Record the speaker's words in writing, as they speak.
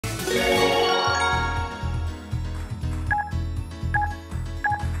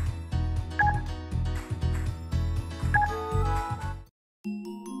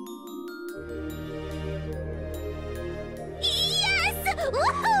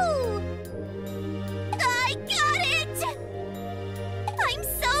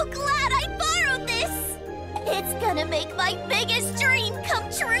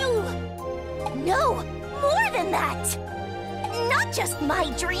not just my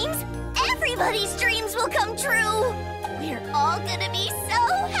dreams. Everybody's dreams will come true. We're all gonna be so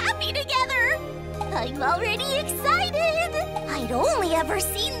happy together. I'm already excited. I'd only ever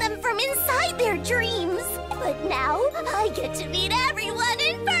seen them from inside their dreams. But now I get to meet everyone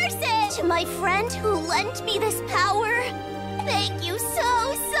in person. To my friend who lent me this power, thank you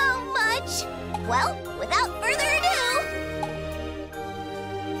so much. Well, without further ado,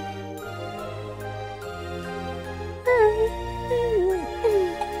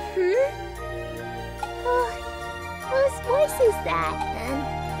 whose voice is that? And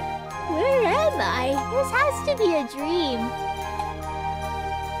where am I? This has to be a dream.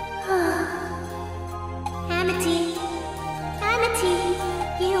 Amity, Amity,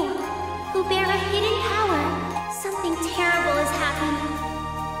 you, who bear a hidden power. Something terrible is happening.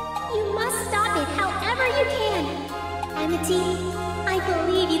 You must stop it however you can. Amity, I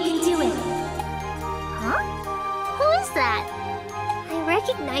believe you can do it. Huh? Who is that? I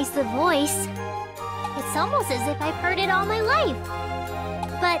recognize the voice. It's almost as if I've heard it all my life.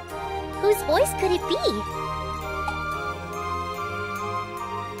 But whose voice could it be?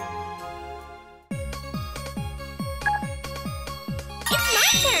 it's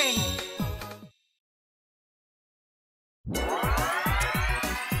my turn.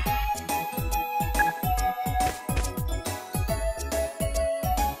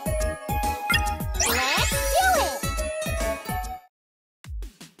 Let's do it.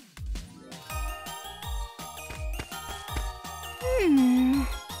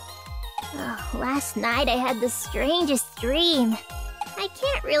 Last night I had the strangest dream. I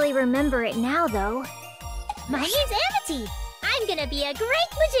can't really remember it now, though. My name's Amity. I'm gonna be a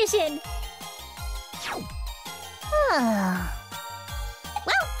great magician.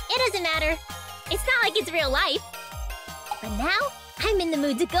 Well, it doesn't matter. It's not like it's real life. But now, I'm in the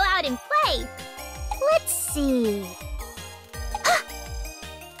mood to go out and play. let's see.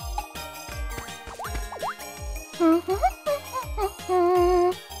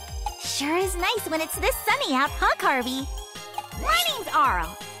 Sure is nice when it's this sunny out, huh, Carby? My name's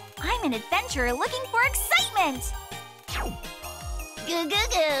Aro. I'm an adventurer looking for excitement. Goo goo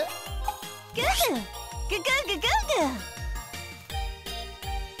goo. Goo goo. Goo goo goo goo goo.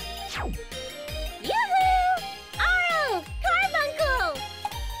 Yoo-hoo! Aro! Carbuncle!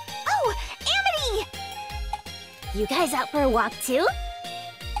 Oh, Amity! You guys out for a walk too?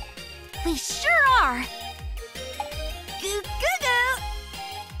 We sure are! Goo goo goo!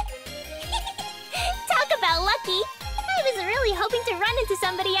 Talk about lucky! I was really hoping to run into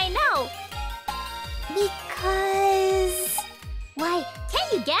somebody I know. Because... Why, can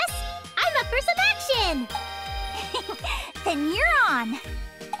you guess? I'm up for some action! Then you're on!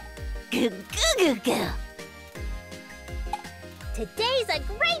 Goo goo goo goo! Today's a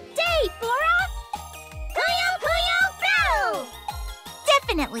great day for a... Puyo Puyo Bro!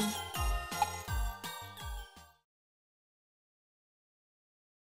 Definitely!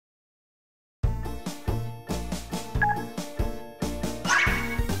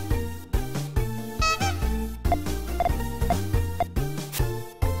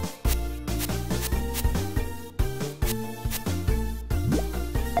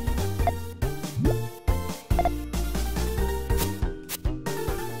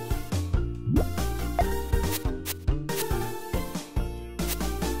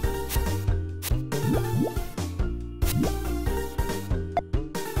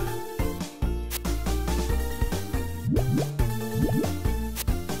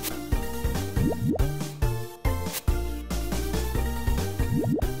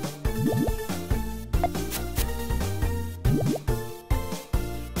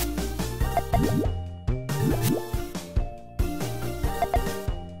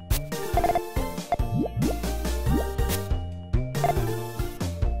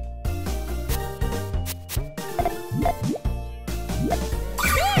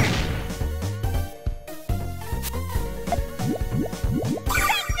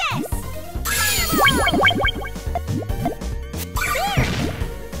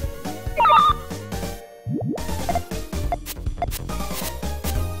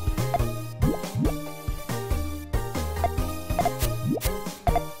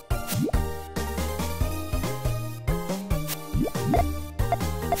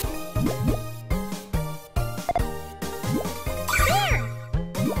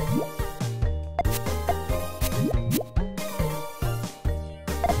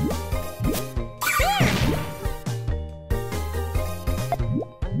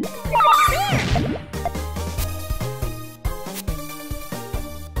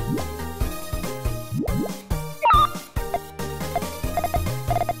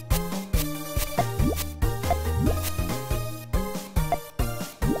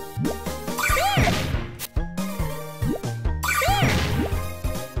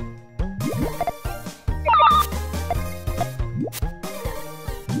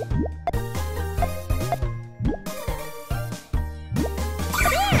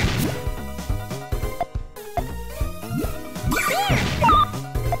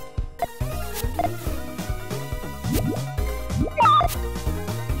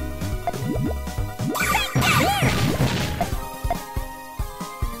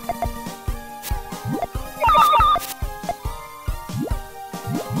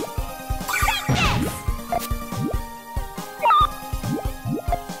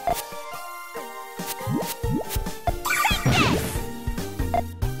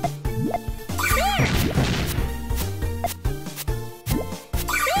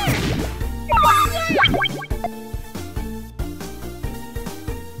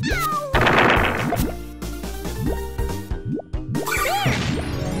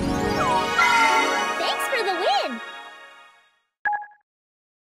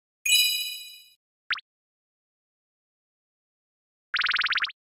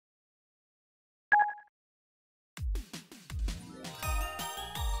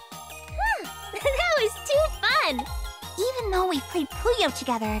 fun! Even though we've played Puyo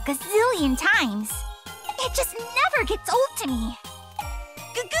together a gazillion times, it just never gets old to me.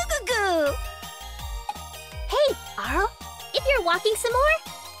 Goo goo goo goo! Hey, Aro, if you're walking some more,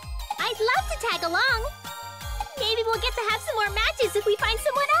 I'd love to tag along. Maybe we'll get to have some more matches if we find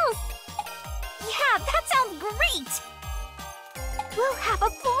someone else. Yeah, that sounds great! We'll have a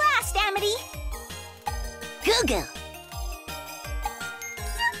blast, Amity! Goo goo!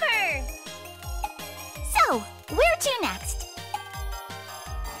 Super! So, where to next?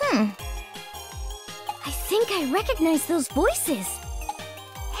 I think I recognize those voices.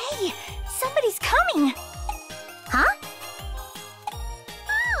 Hey, somebody's coming! Huh?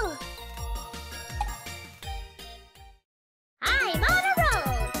 Oh! I'm on a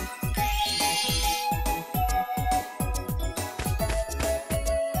roll!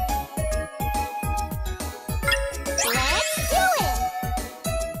 Let's do it!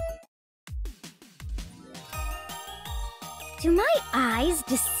 Do my eyes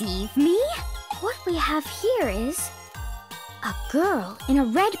deceive me? What we have here is a girl in a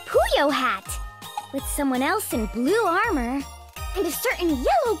red Puyo hat with someone else in blue armor and a certain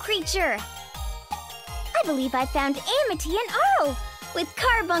yellow creature. I believe I found Amity and Aro with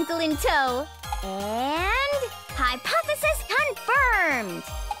Carbuncle in tow. And hypothesis confirmed!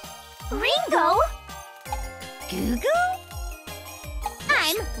 Ringo? Goo goo?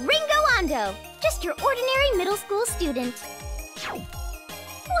 I'm Ringo Ando, just your ordinary middle school student.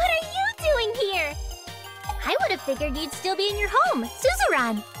 What are you doing here? I would have figured you'd still be in your home,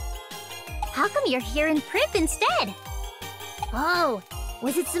 Suzuran. How come you're here in Prip instead? Oh,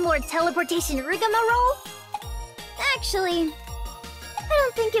 was it some more teleportation rigmarole? Actually, I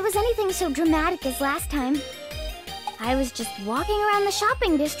don't think it was anything so dramatic as last time. I was just walking around the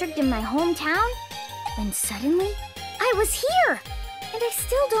shopping district in my hometown, when suddenly, I was here! And I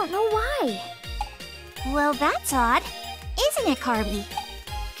still don't know why. Well, that's odd, isn't it, Carby?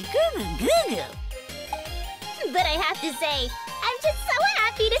 Goo goo goo goo! But I have to say, I'm just so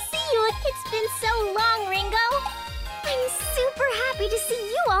happy to see you. It's been so long, Ringo. I'm super happy to see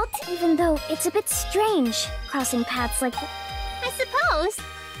you all too. Even though it's a bit strange, crossing paths like this. I suppose.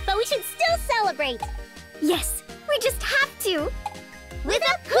 But we should still celebrate. Yes, we just have to. With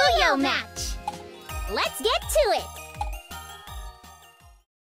a Puyo match. Let's get to it.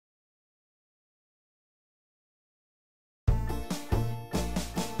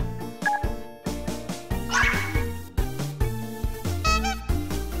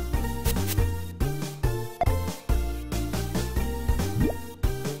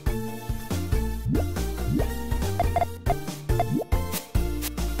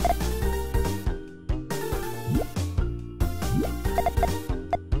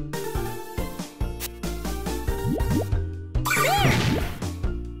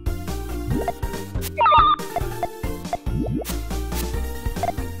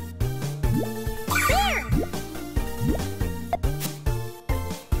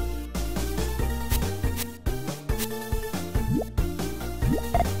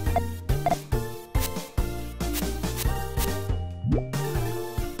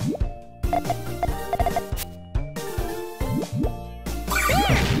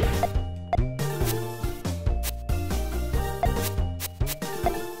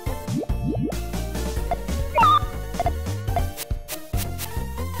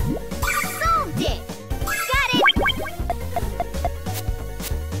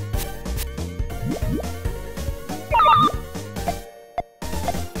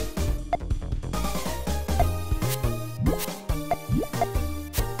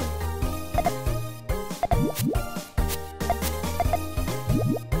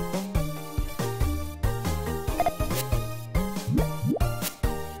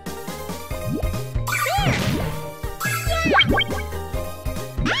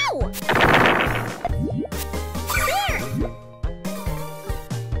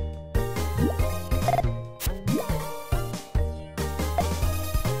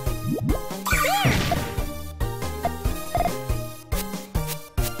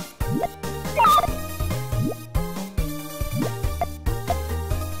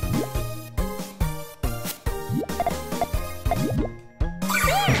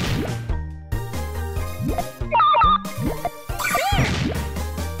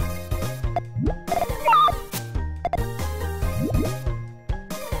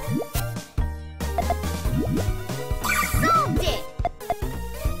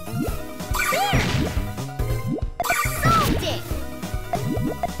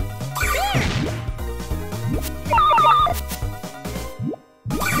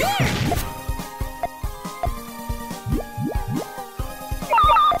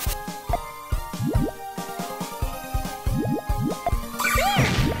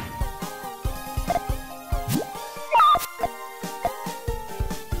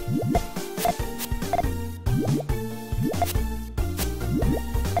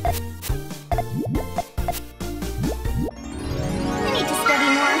 I need to study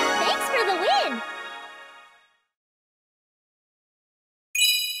more. Thanks for the win!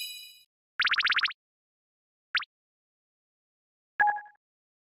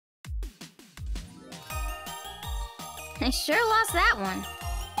 I sure lost that one.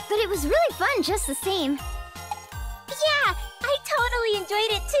 But it was really fun just the same. Yeah, I totally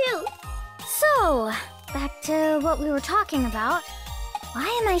enjoyed it too! So, back to what we were talking about. Why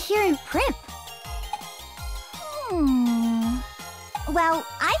am I here in Primp? Well,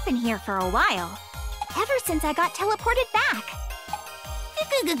 I've been here for a while. Ever since I got teleported back.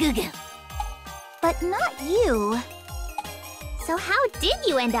 But not you. So how did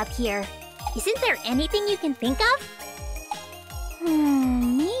you end up here? Isn't there anything you can think of?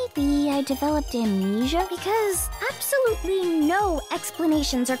 Maybe I developed amnesia because absolutely no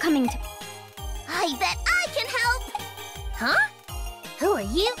explanations are coming to... I bet I can help! Huh? Who are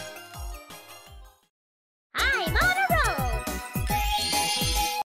you?